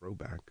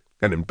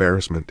an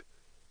embarrassment,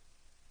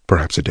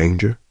 perhaps a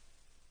danger.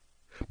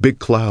 Big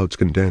clouds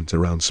condense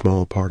around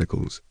small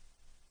particles.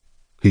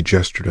 He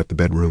gestured at the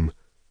bedroom.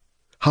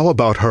 How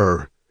about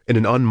her in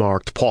an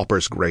unmarked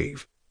pauper's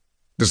grave?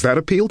 Does that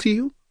appeal to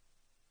you?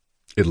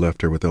 It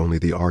left her with only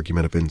the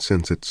argument of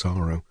insensate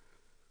sorrow.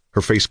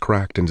 Her face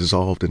cracked and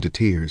dissolved into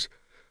tears.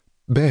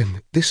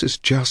 Ben, this is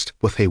just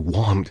what they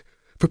want.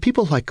 For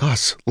people like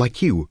us,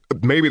 like you.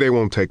 Maybe they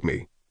won't take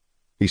me,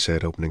 he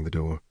said, opening the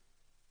door.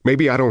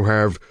 Maybe I don't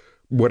have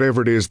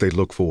whatever it is they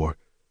look for.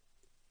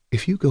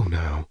 If you go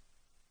now,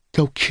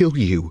 they'll kill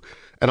you,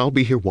 and I'll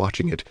be here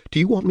watching it. Do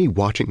you want me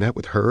watching that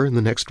with her in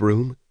the next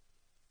room?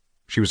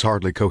 She was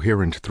hardly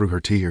coherent through her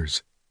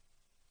tears.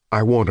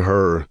 I want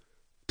her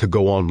to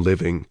go on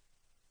living.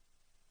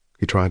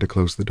 He tried to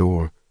close the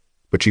door,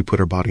 but she put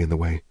her body in the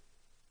way.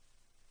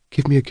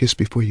 Give me a kiss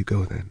before you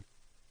go, then.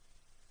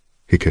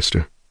 He kissed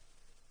her.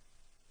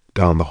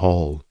 Down the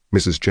hall,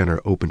 Mrs.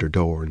 Jenner opened her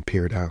door and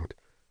peered out.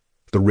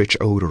 The rich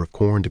odor of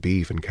corned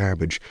beef and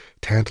cabbage,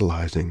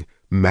 tantalizing,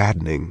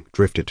 maddening,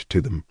 drifted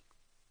to them.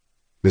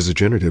 Mrs.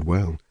 Jenner did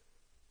well.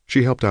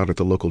 She helped out at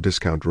the local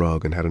discount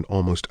drug and had an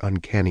almost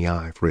uncanny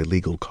eye for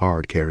illegal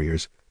card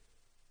carriers.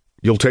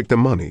 You'll take the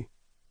money?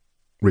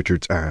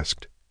 Richards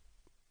asked.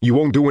 You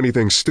won't do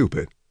anything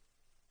stupid?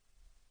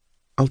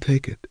 I'll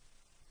take it,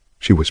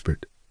 she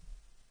whispered.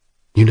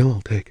 You know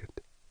I'll take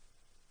it.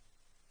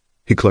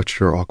 He clutched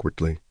her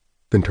awkwardly,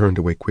 then turned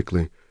away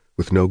quickly,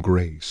 with no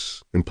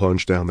grace, and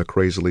plunged down the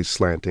crazily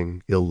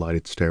slanting,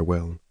 ill-lighted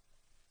stairwell.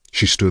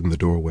 She stood in the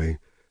doorway,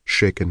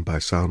 shaken by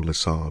soundless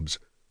sobs,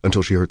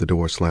 until she heard the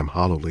door slam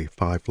hollowly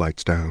 5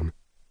 flights down.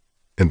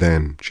 And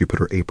then she put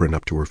her apron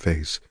up to her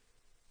face.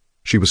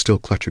 She was still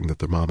clutching the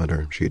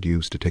thermometer she had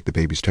used to take the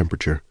baby's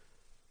temperature.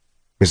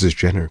 Mrs.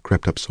 Jenner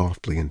crept up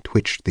softly and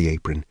twitched the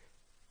apron.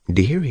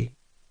 Dearie,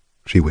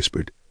 she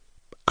whispered,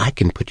 I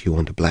can put you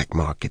on the black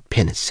market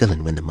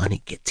penicillin when the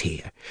money gets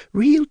here.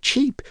 Real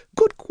cheap,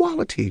 good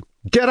quality.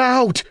 Get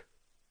out!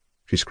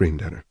 She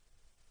screamed at her.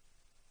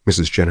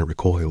 Mrs. Jenner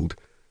recoiled,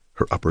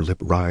 her upper lip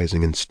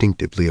rising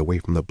instinctively away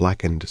from the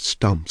blackened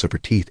stumps of her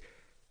teeth.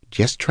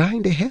 Just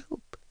trying to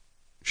help,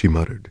 she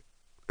muttered,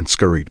 and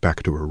scurried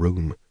back to her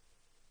room.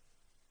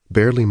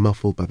 Barely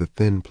muffled by the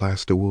thin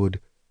plaster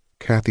wood,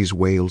 Kathy's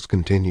wails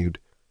continued.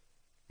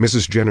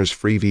 Mrs. Jenner's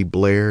freebie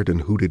blared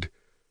and hooted.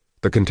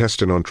 The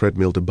contestant on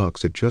treadmill to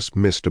Bucks had just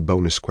missed a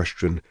bonus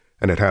question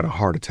and had had a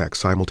heart attack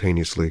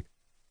simultaneously.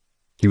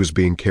 He was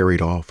being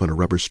carried off on a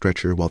rubber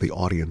stretcher while the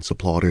audience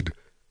applauded.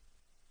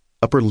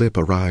 Upper lip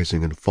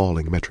arising and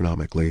falling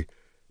metronomically,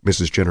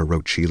 Mrs. Jenner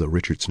wrote Sheila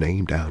Richards'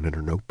 name down in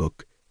her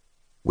notebook.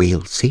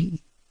 We'll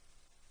see,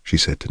 she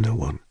said to no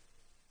one.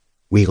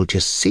 We'll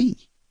just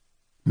see.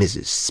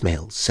 Mrs.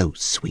 smells so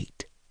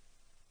sweet.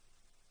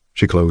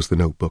 She closed the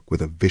notebook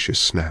with a vicious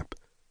snap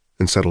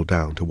and settled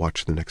down to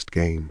watch the next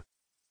game.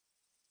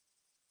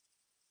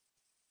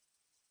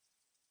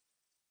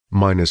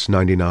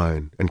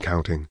 -99 and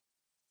counting.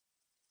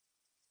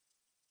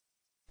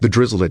 The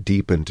drizzle had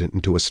deepened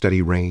into a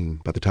steady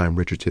rain by the time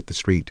Richards hit the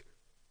street.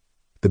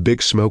 The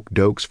big smoke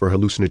dokes for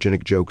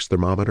hallucinogenic jokes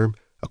thermometer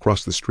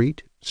across the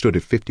street stood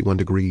at 51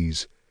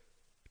 degrees.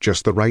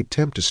 Just the right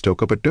temp to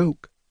stoke up a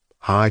doke,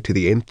 high to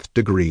the nth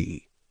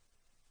degree.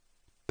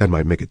 That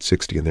might make it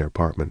 60 in their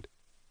apartment.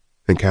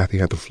 And Kathy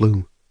had the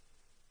flu.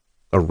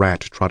 A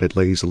rat trotted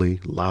lazily,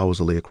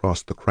 lousily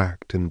across the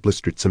cracked and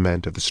blistered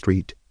cement of the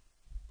street.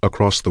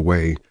 Across the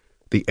way,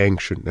 the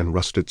ancient and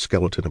rusted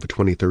skeleton of a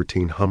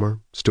 2013 Hummer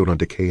stood on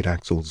decayed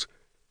axles.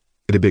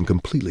 It had been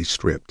completely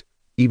stripped,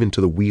 even to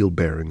the wheel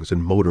bearings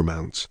and motor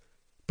mounts,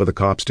 but the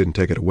cops didn't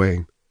take it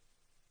away.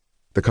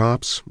 The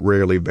cops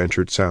rarely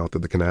ventured south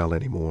of the canal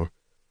anymore.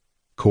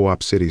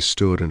 Co-op City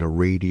stood in a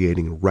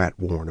radiating rat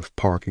warren of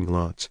parking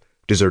lots,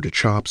 deserted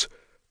shops,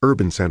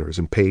 urban centers,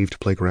 and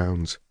paved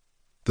playgrounds.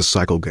 The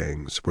cycle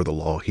gangs were the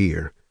law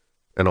here,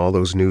 and all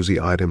those newsy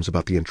items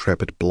about the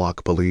intrepid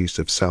block police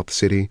of South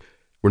City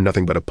were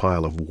nothing but a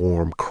pile of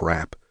warm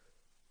crap.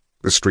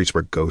 The streets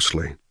were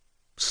ghostly,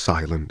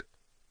 silent.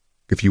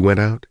 If you went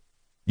out,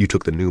 you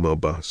took the pneumo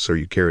bus or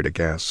you carried a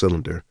gas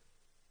cylinder.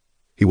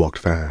 He walked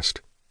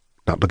fast,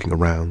 not looking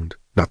around,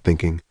 not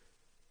thinking.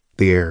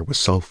 The air was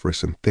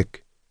sulphurous and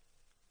thick.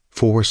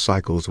 4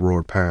 cycles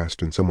roared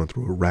past and someone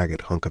threw a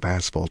ragged hunk of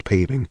asphalt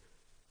paving.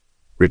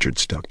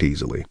 Richards ducked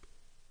easily.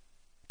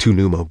 2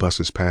 pneumo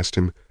buses passed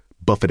him,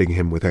 buffeting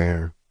him with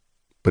air,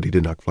 but he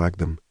did not flag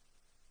them.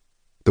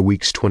 The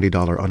week's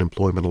 $20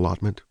 unemployment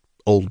allotment,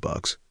 old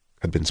bucks,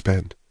 had been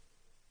spent.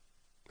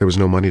 There was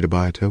no money to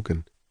buy a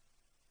token.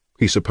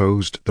 He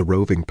supposed the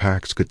roving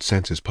packs could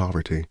sense his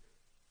poverty.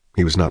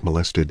 He was not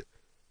molested.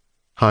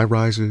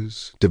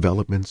 High-rises,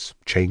 developments,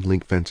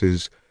 chain-link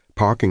fences,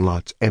 parking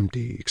lots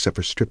empty except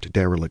for stripped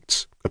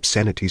derelicts,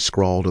 obscenity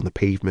scrawled on the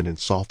pavement in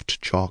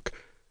soft chalk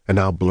and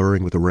now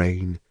blurring with the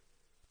rain,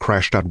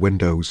 crashed-out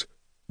windows,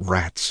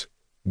 rats,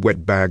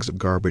 wet bags of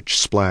garbage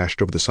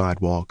splashed over the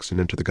sidewalks and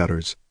into the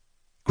gutters.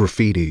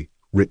 Graffiti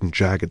written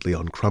jaggedly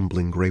on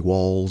crumbling gray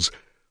walls.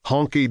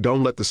 Honky,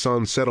 don't let the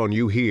sun set on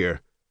you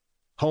here.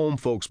 Home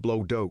folks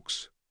blow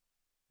dokes.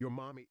 Your mommy...